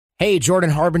Hey, Jordan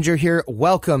Harbinger here.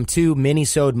 Welcome to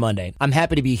Minisode Monday. I'm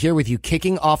happy to be here with you,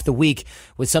 kicking off the week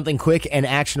with something quick and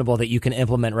actionable that you can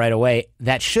implement right away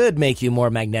that should make you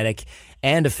more magnetic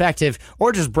and effective,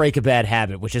 or just break a bad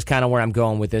habit, which is kind of where I'm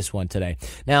going with this one today.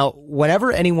 Now,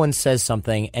 whenever anyone says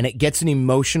something and it gets an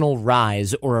emotional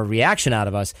rise or a reaction out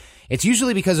of us, it's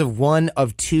usually because of one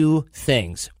of two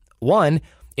things. One,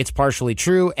 it's partially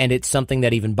true, and it's something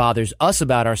that even bothers us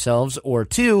about ourselves. Or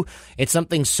two, it's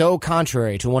something so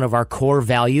contrary to one of our core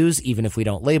values, even if we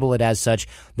don't label it as such,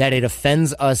 that it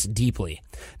offends us deeply.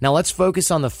 Now, let's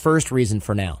focus on the first reason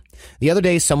for now. The other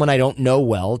day, someone I don't know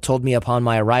well told me upon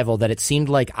my arrival that it seemed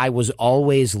like I was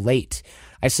always late.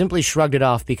 I simply shrugged it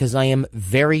off because I am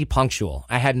very punctual.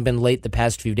 I hadn't been late the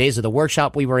past few days of the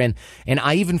workshop we were in, and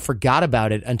I even forgot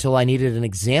about it until I needed an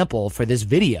example for this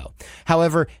video.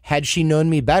 However, had she known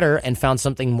me better and found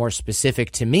something more specific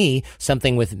to me,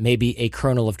 something with maybe a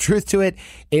kernel of truth to it,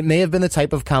 it may have been the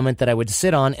type of comment that I would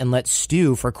sit on and let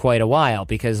stew for quite a while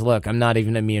because, look, I'm not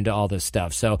even immune to all this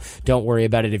stuff, so don't worry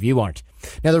about it if you aren't.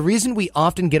 Now, the reason we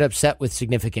often get upset with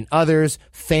significant others,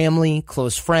 family,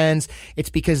 close friends,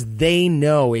 it's because they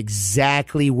know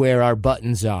exactly where our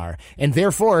buttons are, and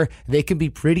therefore they can be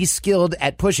pretty skilled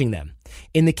at pushing them.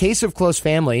 In the case of close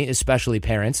family, especially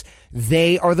parents,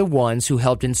 they are the ones who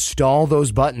helped install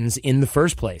those buttons in the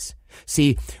first place.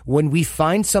 See, when we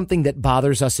find something that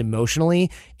bothers us emotionally,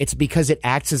 it's because it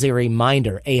acts as a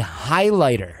reminder, a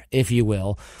highlighter, if you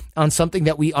will, on something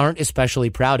that we aren't especially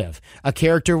proud of. A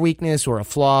character weakness or a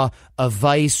flaw, a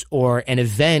vice, or an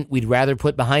event we'd rather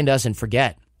put behind us and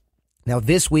forget. Now,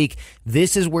 this week,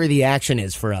 this is where the action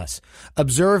is for us.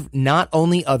 Observe not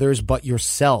only others, but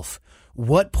yourself.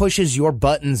 What pushes your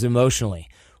buttons emotionally?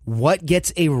 What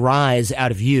gets a rise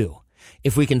out of you?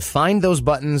 If we can find those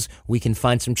buttons, we can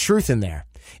find some truth in there.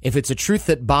 If it's a truth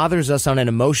that bothers us on an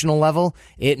emotional level,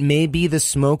 it may be the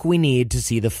smoke we need to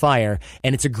see the fire,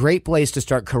 and it's a great place to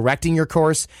start correcting your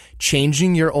course,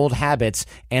 changing your old habits,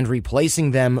 and replacing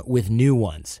them with new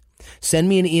ones. Send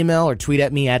me an email or tweet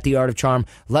at me at The Art of Charm.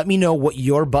 Let me know what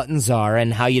your buttons are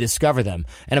and how you discover them.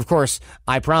 And of course,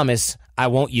 I promise I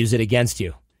won't use it against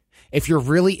you. If you're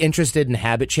really interested in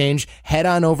habit change, head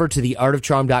on over to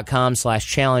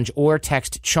theartofcharm.com/challenge or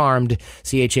text CHARMED,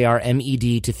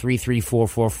 CHARMED, to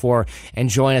 33444 and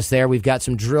join us there. We've got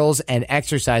some drills and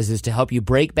exercises to help you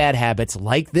break bad habits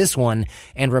like this one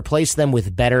and replace them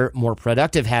with better, more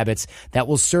productive habits that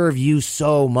will serve you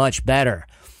so much better.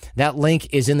 That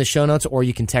link is in the show notes, or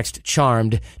you can text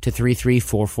CHARMED to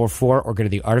 33444 or go to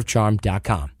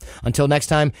theartofcharm.com. Until next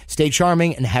time, stay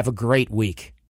charming and have a great week.